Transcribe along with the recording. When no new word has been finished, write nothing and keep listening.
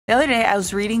The other day I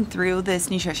was reading through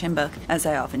this nutrition book, as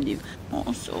I often do,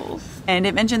 and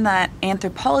it mentioned that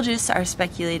anthropologists are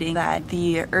speculating that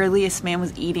the earliest man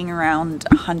was eating around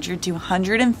 100 to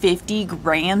 150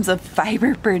 grams of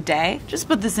fiber per day. Just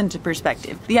put this into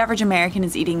perspective. The average American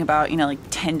is eating about, like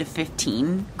 10 to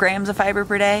 15 grams of fiber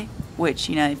per day, which,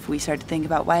 if we start to think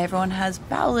about why everyone has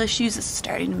bowel issues, it's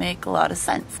starting to make a lot of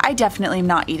sense. I definitely am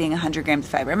not eating 100 grams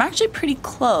of fiber. I'm actually pretty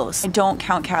close. I don't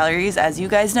count calories, as you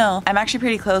guys know. I'm actually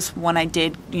pretty close when I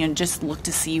did, just look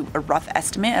to see a rough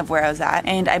estimate of where I was at.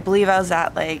 And I believe I was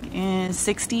at like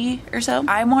 60 or so.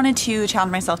 I wanted to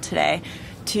challenge myself today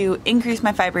to increase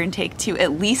my fiber intake to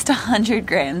at least 100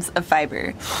 grams of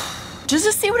fiber. Just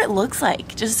to see what it looks like,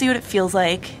 just to see what it feels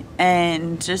like,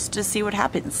 and just to see what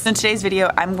happens. So in today's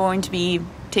video, I'm going to be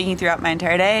taking throughout my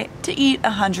entire day to eat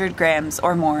 100 grams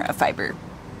or more of fiber.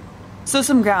 So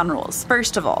some ground rules.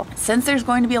 First of all, since there's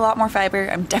going to be a lot more fiber,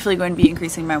 I'm definitely going to be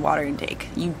increasing my water intake.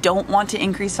 You don't want to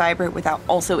increase fiber without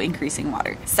also increasing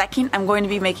water. Second, I'm going to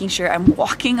be making sure I'm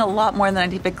walking a lot more than I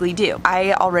typically do.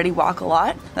 I already walk a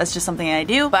lot. That's just something I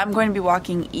do, but I'm going to be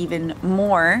walking even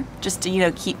more just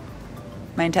to, keep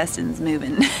my intestines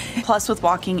moving. Plus with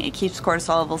walking, it keeps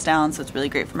cortisol levels down, so it's really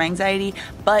great for my anxiety.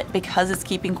 But because it's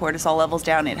keeping cortisol levels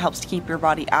down, it helps to keep your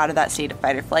body out of that state of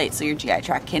fight or flight so your GI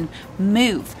tract can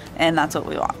move. And that's what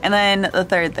we want. And then the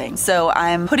third thing, so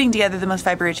I'm putting together the most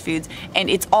fiber-rich foods, and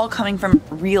it's all coming from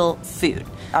real food.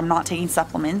 I'm not taking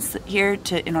supplements here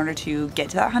in order to get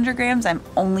to that 100 grams. I'm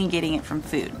only getting it from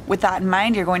food. With that in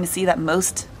mind, you're going to see that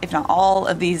most, if not all,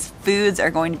 of these foods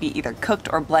are going to be either cooked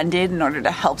or blended in order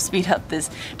to help speed up this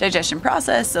digestion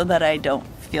process so that I don't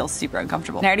feel super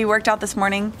uncomfortable. And I already worked out this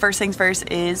morning. First things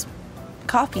first is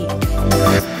coffee.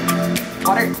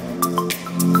 Water.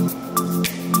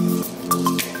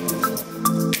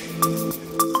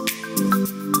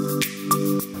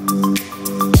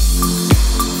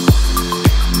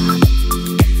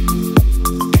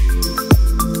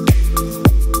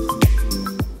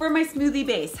 Smoothie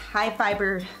base, high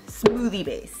fiber smoothie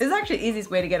base. This is actually the easiest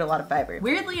way to get a lot of fiber.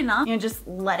 Weirdly enough, just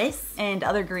lettuce and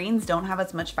other greens don't have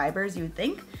as much fiber as you would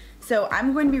think. So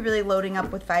I'm going to be really loading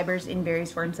up with fibers in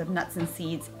various forms of nuts and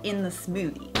seeds in the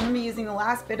smoothie. I'm gonna be using the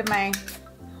last bit of my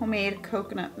homemade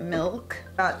coconut milk,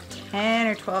 about 10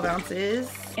 or 12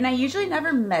 ounces. And I usually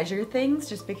never measure things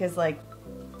just because I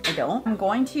don't. I'm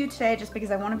going to today just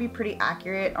because I want to be pretty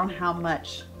accurate on how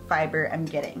much fiber I'm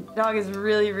getting. The dog is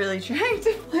really, really trying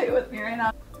to play with me right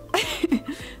now.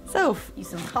 So, use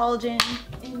some collagen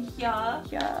in here.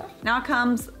 Now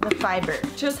comes the fiber.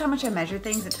 Shows how much I measure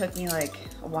things. It took me like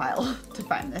a while to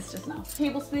find this just now.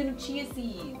 Tablespoon of chia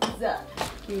seeds.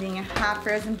 Eating a half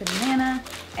frozen banana.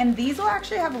 And these will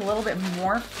actually have a little bit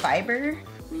more fiber.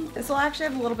 This will actually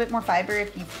have a little bit more fiber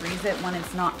if you freeze it when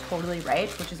it's not totally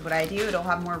ripe, which is what I do. It'll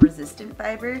have more resistant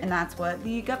fiber, and that's what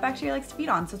the gut bacteria likes to feed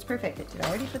on, so it's perfect. Did I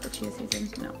already put the chia seeds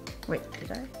in? No. Wait,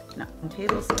 did I? No.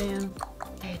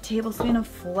 A tablespoon of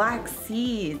flax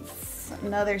seeds.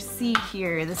 Another seed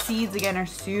here. The seeds, again, are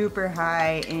super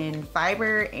high in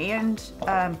fiber and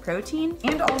protein,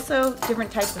 and also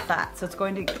different types of fat. So it's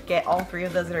going to get all three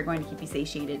of those that are going to keep you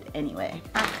satiated anyway.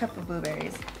 Half cup of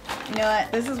blueberries. You know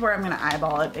what? This is where I'm gonna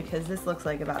eyeball it because this looks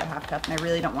like about a half cup and I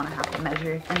really don't want to have to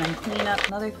measure and then clean up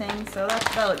another thing. So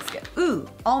that looks good. Ooh,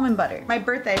 almond butter. My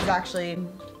birthday is actually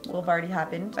will have already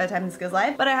happened by the time this goes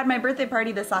live. But I had my birthday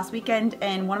party this last weekend,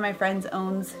 and one of my friends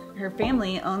her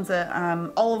family owns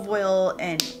a olive oil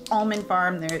and almond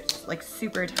farm. They're like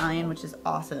super Italian, which is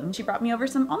awesome. She brought me over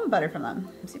some almond butter from them.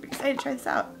 I'm super excited to try this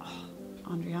out. Oh,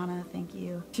 Andriana, thank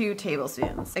you. 2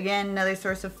 tablespoons. Again, another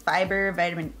source of fiber,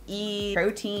 vitamin E,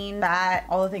 protein, fat,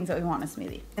 all the things that we want in a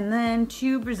smoothie. And then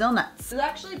 2 Brazil nuts. It's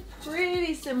actually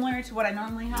pretty similar to what I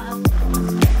normally have.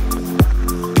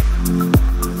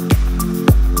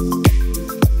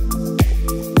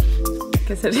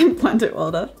 Guess I didn't blend it well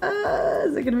enough.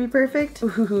 Is it gonna be perfect?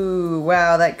 Ooh,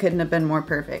 wow, that couldn't have been more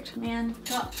perfect. Man,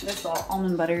 oh, this is all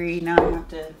almond buttery. Now I have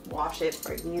to wash it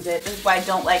before I can use it. This is why I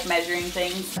don't like measuring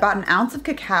things. About an ounce of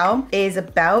cacao is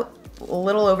about a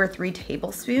little over 3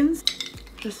 tablespoons.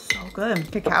 Just so good.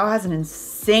 Cacao has an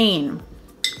insane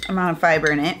amount of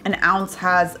fiber in it. An ounce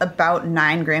has about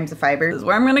 9 grams of fiber. This is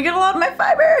where I'm gonna get a lot of my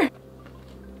fiber.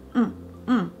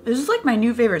 This is like my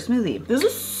new favorite smoothie. This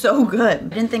is so good.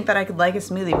 I didn't think that I could like a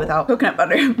smoothie without coconut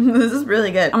butter. This is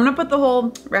really good. I'm gonna put the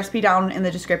whole recipe down in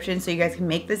the description so you guys can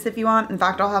make this if you want. In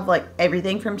fact, I'll have like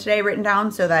everything from today written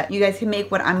down so that you guys can make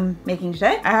what I'm making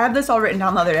today. I had this all written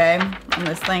down the other day on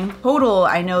this thing. Total,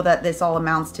 I know that this all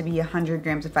amounts to be 100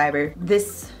 grams of fiber.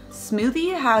 This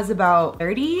Smoothie has about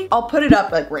 30. I'll put it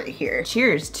up like right here.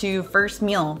 Cheers to first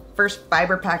meal, first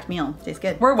fiber packed meal. Tastes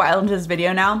good. We're wild into this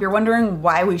video now. If you're wondering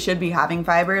why we should be having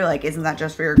fiber, like isn't that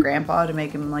just for your grandpa to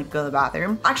make him like go to the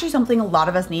bathroom? Actually something a lot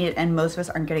of us need and most of us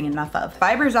aren't getting enough of.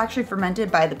 Fiber is actually fermented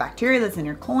by the bacteria that's in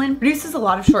your colon, produces a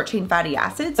lot of short chain fatty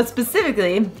acids, but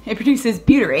specifically it produces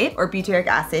butyrate or butyric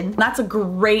acid. That's a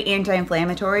great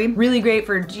anti-inflammatory, really great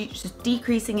for just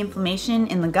decreasing inflammation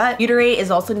in the gut. Butyrate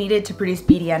is also needed to produce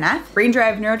BDNF,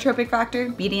 brain-derived neurotropic factor,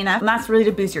 BDNF, and that's really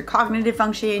to boost your cognitive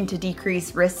function, to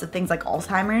decrease risks of things like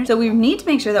Alzheimer's. So we need to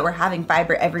make sure that we're having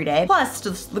fiber every day. Plus,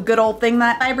 just the good old thing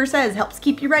that fiber says, helps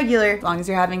keep you regular as long as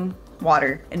you're having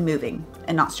water and moving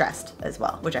and not stressed as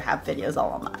well, which I have videos all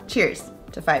on that. Cheers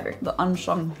to fiber, the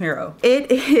unsung hero.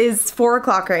 It is 4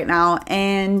 o'clock right now,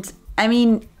 and I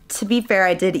mean, to be fair,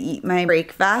 I did eat my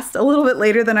breakfast a little bit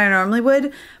later than I normally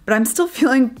would, but I'm still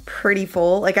feeling pretty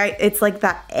full. Like it's like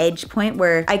that edge point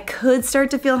where I could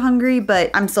start to feel hungry,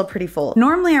 but I'm still pretty full.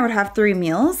 Normally I would have 3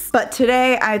 meals, but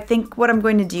today I think what I'm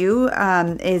going to do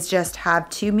is just have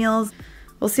 2 meals.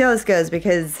 We'll see how this goes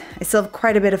because I still have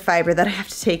quite a bit of fiber that I have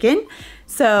to take in.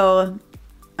 So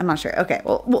I'm not sure. Okay,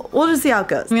 well, we'll just see how it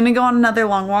goes. I'm gonna go on another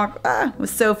long walk with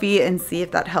Sophie and see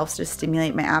if that helps to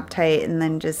stimulate my appetite and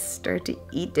then just start to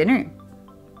eat dinner.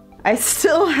 I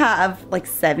still have like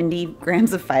 70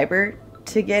 grams of fiber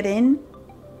to get in,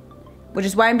 which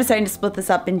is why I'm deciding to split this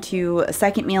up into a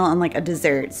second meal and like a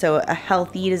dessert. So a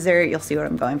healthy dessert, you'll see what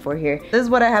I'm going for here. This is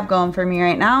what I have going for me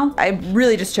right now. I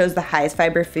really just chose the highest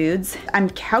fiber foods. I'm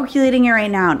calculating it right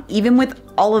now, and even with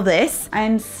all of this,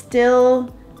 I'm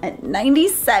still at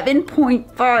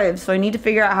 97.5, so I need to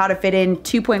figure out how to fit in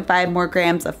 2.5 more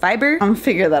grams of fiber. I'm gonna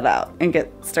figure that out and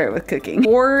get started with cooking.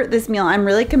 For this meal, I'm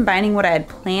really combining what I had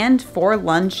planned for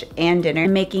lunch and dinner.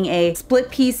 I'm making a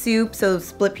split pea soup, so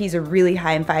split peas are really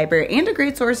high in fiber and a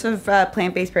great source of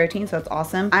plant-based protein, so that's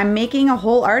awesome. I'm making a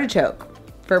whole artichoke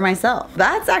for myself.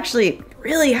 That's actually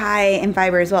really high in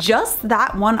fiber as well. Just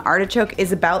that one artichoke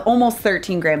is about almost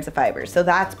 13 grams of fiber, so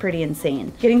that's pretty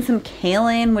insane. Getting some kale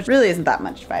in, which really isn't that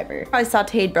much fiber. Probably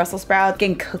sauteed Brussels sprouts,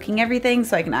 again cooking everything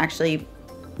so I can actually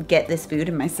get this food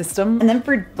in my system. And then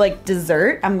for like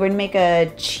dessert, I'm going to make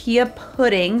a chia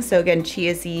pudding. So again,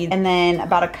 chia seeds, and then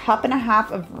about 1.5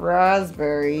 cups of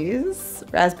raspberries.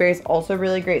 Raspberries also a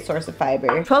really great source of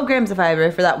fiber. 12 grams of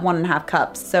fiber for that 1.5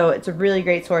 cups. So it's a really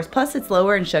great source. Plus it's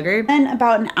lower in sugar. And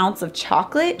about 1 ounce of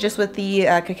chocolate, just with the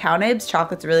cacao nibs.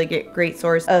 Chocolate's a really great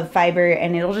source of fiber,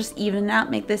 and it'll just even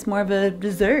out, make this more of a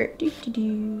dessert.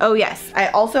 Oh yes, I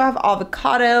also have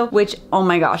avocado, which, oh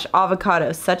my gosh,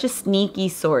 avocado, such a sneaky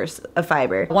source of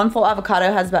fiber. 1 full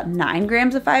avocado has about 9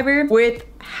 grams of fiber. With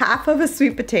half of a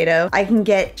sweet potato, I can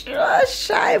get just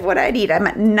shy of what I need. I'm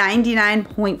at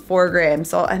 99.4 grams,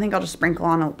 so I think I'll just sprinkle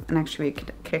on an extra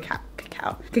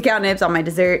cacao nibs on my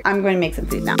dessert. I'm going to make some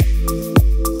food now.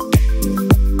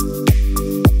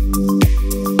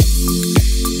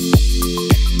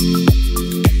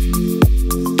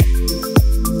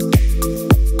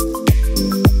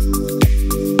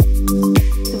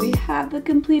 The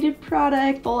completed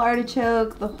product, full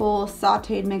artichoke, the whole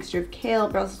sauteed mixture of kale,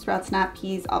 Brussels sprouts, snap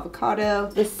peas, avocado,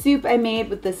 the soup I made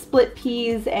with the split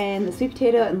peas and the sweet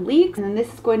potato and leeks, and then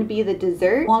this is going to be the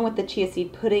dessert along with the chia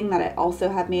seed pudding that I also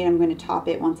have made. I'm going to top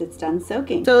it once it's done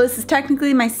soaking. So this is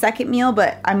technically my second meal,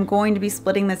 but I'm going to be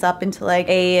splitting this up into like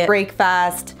a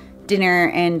breakfast, dinner,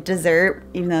 and dessert,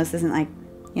 even though this isn't like,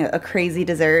 you know, a crazy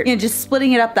dessert. You know, just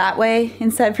splitting it up that way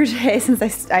instead for today,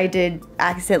 since I did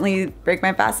accidentally break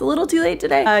my fast a little too late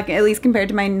today, at least compared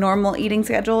to my normal eating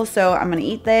schedule. So I'm gonna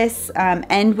eat this,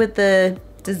 end with the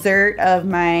dessert of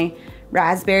my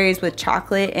raspberries with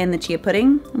chocolate and the chia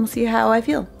pudding, and we'll see how I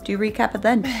feel. Do recap it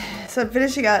then. So I'm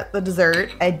finishing up the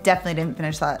dessert. I definitely didn't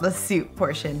finish the soup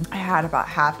portion. I had about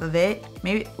half of it,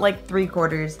 maybe like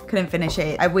 3/4, couldn't finish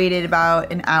it. I waited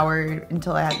about an hour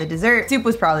until I had the dessert. Soup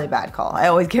was probably a bad call. I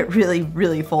always get really,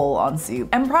 really full on soup.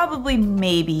 I'm probably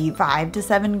maybe 5 to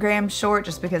 7 grams short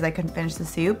just because I couldn't finish the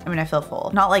soup. I mean, I feel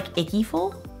full. Not like icky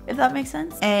full, if that makes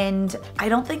sense. And I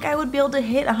don't think I would be able to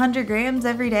hit 100 grams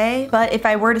every day, but if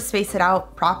I were to space it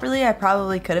out properly, I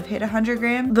probably could have hit 100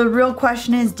 grams. The real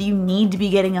question is, do you need to be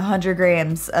getting 100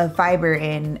 grams of fiber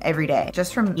in every day?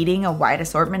 Just from eating a wide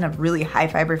assortment of really high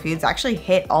fiber foods, I actually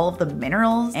hit all of the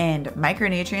minerals and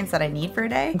micronutrients that I need for a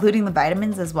day, including the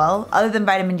vitamins as well, other than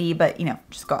vitamin D, but you know,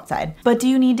 just go outside. But do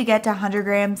you need to get to 100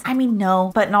 grams? I mean,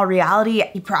 no, but in all reality,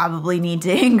 you probably need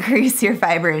to increase your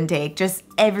fiber intake, just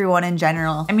everyone in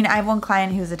general. I mean, I have one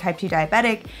client who's a type 2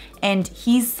 diabetic, and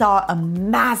he saw a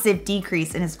massive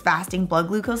decrease in his fasting blood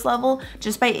glucose level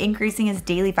just by increasing his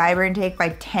daily fiber intake by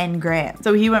 10 grams.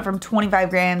 So he went from 25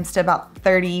 grams to about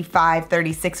 35,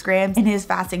 36 grams, and his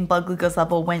fasting blood glucose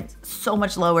level went so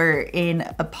much lower in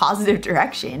a positive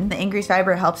direction. The increased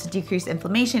fiber helps to decrease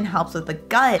inflammation, helps with the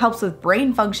gut, helps with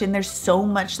brain function. There's so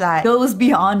much that goes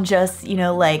beyond just, you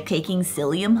know, like taking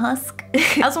psyllium husk.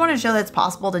 I also want to show that it's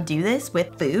possible to do this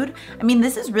with food. I mean,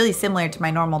 this is really similar to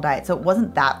my normal diet, so it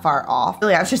wasn't that far off.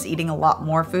 Really, I was just eating a lot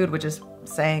more food, which is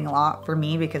saying a lot for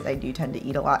me because I do tend to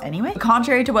eat a lot anyway.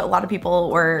 Contrary to what a lot of people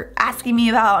were asking me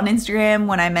about on Instagram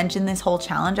when I mentioned this whole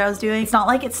challenge I was doing, it's not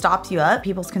like it stops you up.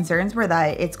 People's concerns were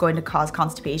that it's going to cause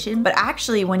constipation, but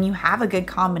actually when you have a good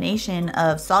combination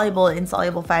of soluble,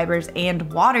 insoluble fibers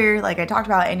and water, like I talked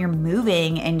about, and you're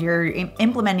moving and you're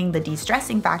implementing the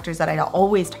de-stressing factors that I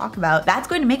always talk about, that's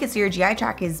going to make it so your GI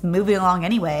tract is moving along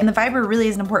anyway. And the fiber really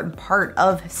is an important part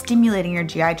of stimulating your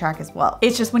GI tract as well.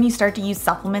 It's just when you start to use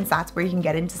supplements, that's where you can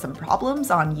get into some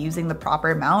problems on using the proper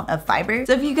amount of fiber.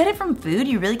 So if you get it from food,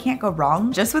 you really can't go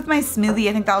wrong. Just with my smoothie,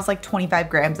 I think that was like 25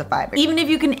 grams of fiber. Even if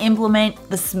you can implement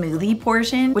the smoothie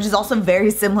portion, which is also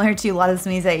very similar to a lot of the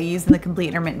smoothies that you use in the complete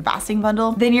intermittent fasting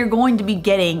bundle, then you're going to be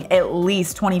getting at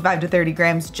least 25 to 30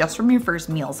 grams just from your first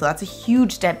meal. So that's a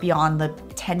huge step beyond the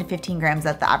 10 to 15 grams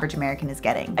that the average American is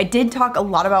getting. I did talk a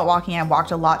lot about walking. I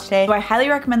walked a lot today. So I highly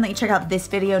recommend that you check out this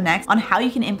video next on how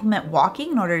you can implement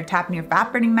walking in order to tap into your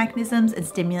fat burning mechanisms and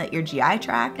stimulate your GI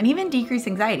tract and even decrease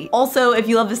anxiety. Also, if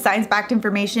you love the science-backed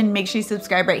information, make sure you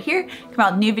subscribe right here. Come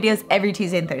out new videos every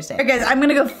Tuesday and Thursday. All right, guys, I'm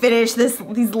gonna go finish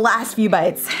these last few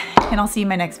bites and I'll see you in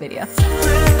my next video.